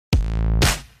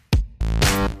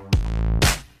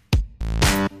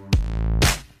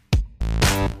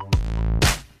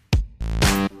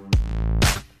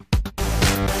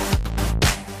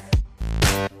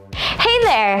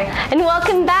and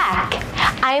welcome back.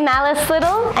 I'm Alice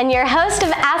Little, and your host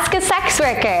of Ask a Sex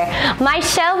Worker, my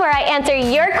show where I answer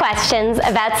your questions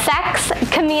about sex,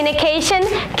 communication,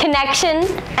 connection,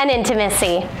 and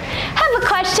intimacy. Have a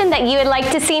question that you would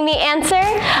like to see me answer?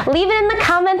 Leave it in the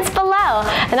comments below,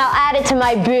 and I'll add it to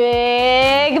my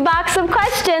big box of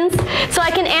questions so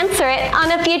I can answer it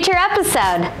on a future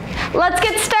episode. Let's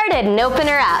get started and open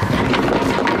her up.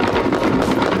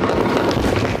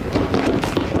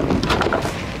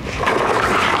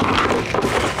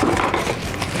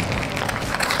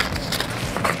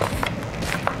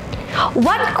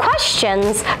 What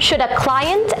questions should a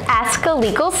client ask a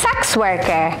legal sex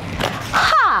worker?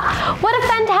 What a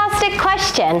fantastic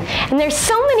question. And there's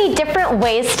so many different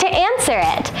ways to answer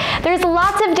it. There's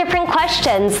lots of different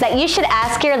questions that you should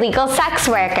ask your legal sex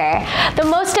worker. The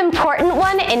most important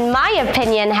one, in my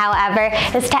opinion, however,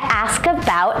 is to ask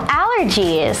about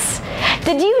allergies.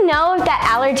 Did you know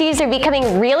that allergies are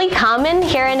becoming really common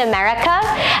here in America?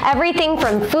 Everything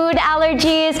from food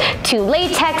allergies to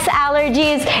latex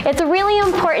allergies. It's really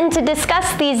important to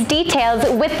discuss these details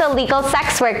with the legal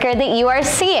sex worker that you are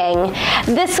seeing.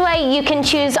 This way you can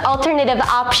choose alternative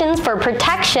options for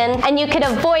protection, and you could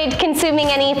avoid consuming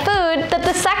any food that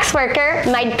the sex worker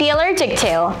might be allergic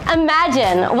to.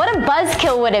 Imagine, what a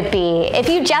buzzkill would it be if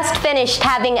you just finished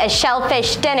having a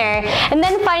shellfish dinner and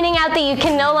then finding out that you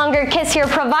can no longer kiss your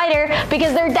provider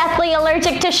because they're deathly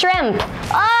allergic to shrimp.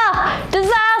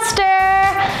 Disaster!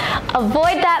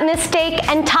 Avoid that mistake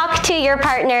and talk to your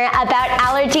partner about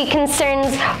allergy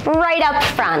concerns right up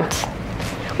front.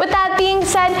 With that being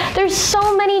said, there's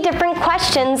so many different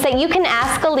questions that you can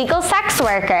ask a legal sex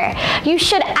worker. You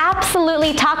should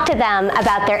absolutely talk to them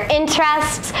about their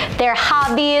interests, their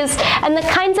hobbies, and the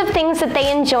kinds of things that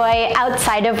they enjoy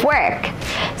outside of work.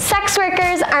 Sex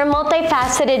workers are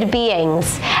multifaceted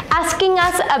beings. Asking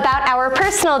us about our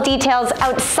personal details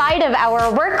outside of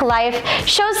our work life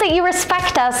shows that you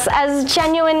respect us as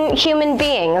genuine human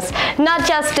beings, not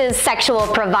just as sexual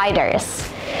providers.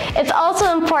 It's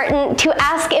also important to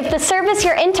ask if the service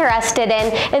you're interested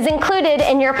in is included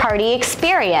in your party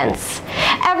experience.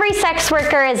 Every sex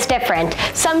worker is different.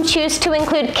 Some choose to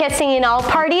include kissing in all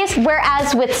parties,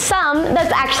 whereas with some,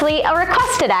 that's actually a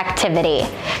requested activity.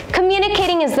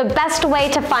 Communicating is the best way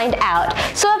to find out.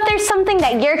 So if there's something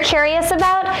that you're curious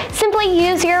about, simply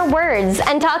use your words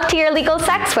and talk to your legal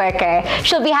sex worker.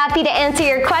 She'll be happy to answer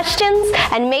your questions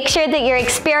and make sure that your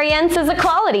experience is a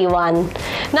quality one.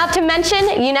 Not to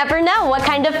mention, you never know what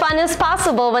kind of fun is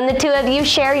possible when the two of you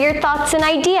share your thoughts and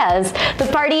ideas. The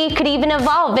party could even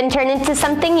evolve and turn into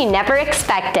something you never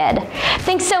expected.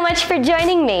 Thanks so much for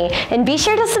joining me, and be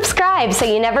sure to subscribe so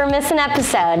you never miss an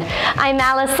episode. I'm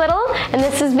Alice Little, and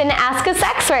this has been Ask a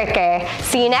Sex Worker.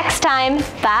 See you next time.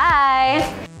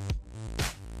 Bye!